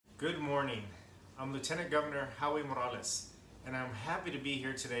Good morning. I'm Lieutenant Governor Howie Morales, and I'm happy to be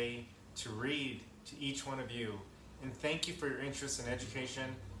here today to read to each one of you. And thank you for your interest in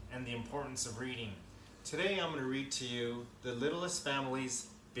education and the importance of reading. Today I'm going to read to you The Littlest Family's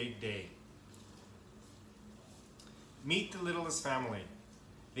Big Day. Meet the Littlest family.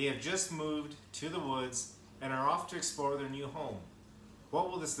 They have just moved to the woods and are off to explore their new home. What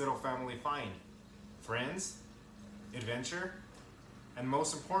will this little family find? Friends? Adventure? And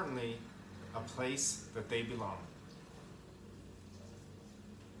most importantly, a place that they belong.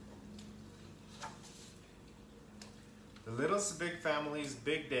 The Littlest Big Family's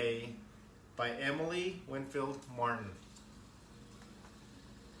Big Day by Emily Winfield Martin.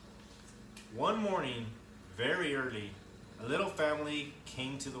 One morning, very early, a little family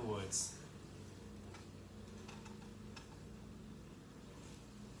came to the woods.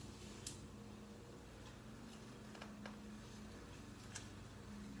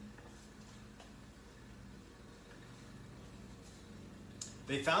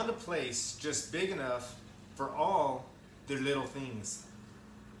 They found a place just big enough for all their little things.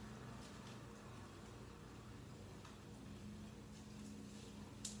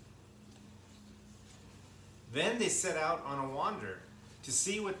 Then they set out on a wander to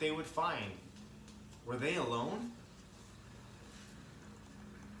see what they would find. Were they alone?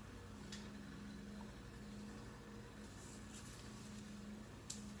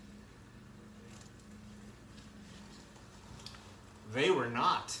 They were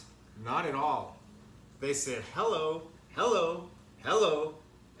not at all. They said hello, hello, hello,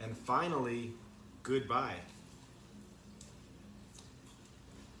 and finally, goodbye.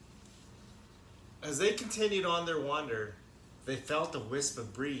 As they continued on their wander, they felt a wisp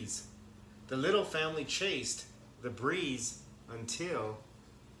of breeze. The little family chased the breeze until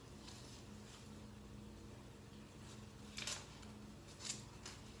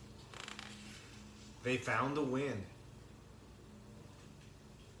they found the wind.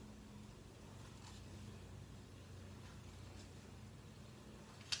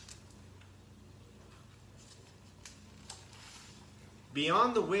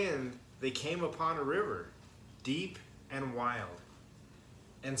 Beyond the wind, they came upon a river, deep and wild.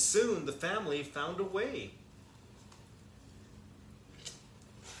 And soon the family found a way.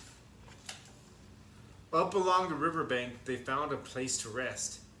 Up along the riverbank, they found a place to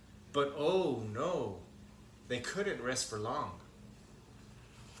rest. But oh no, they couldn't rest for long.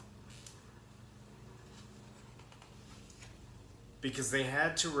 Because they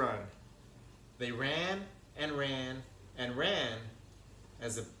had to run. They ran and ran and ran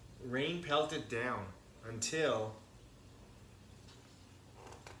as the rain pelted down until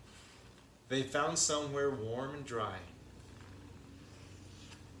they found somewhere warm and dry.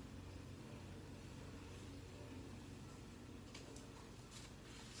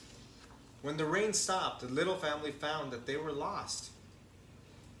 When the rain stopped, the little family found that they were lost.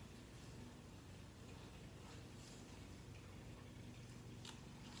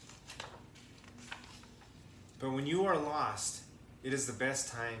 But when you are lost, it is the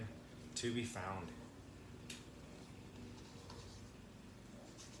best time to be found.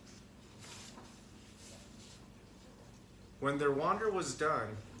 When their wander was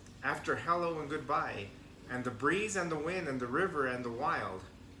done, after hello and goodbye, and the breeze and the wind and the river and the wild,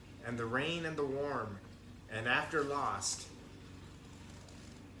 and the rain and the warm, and after lost,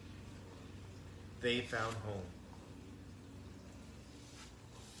 they found home.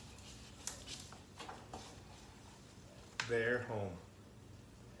 Their home.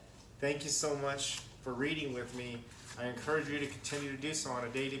 Thank you so much for reading with me. I encourage you to continue to do so on a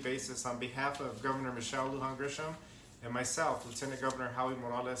daily basis. On behalf of Governor Michelle Lujan Grisham and myself, Lieutenant Governor Howie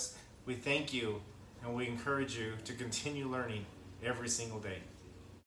Morales, we thank you and we encourage you to continue learning every single day.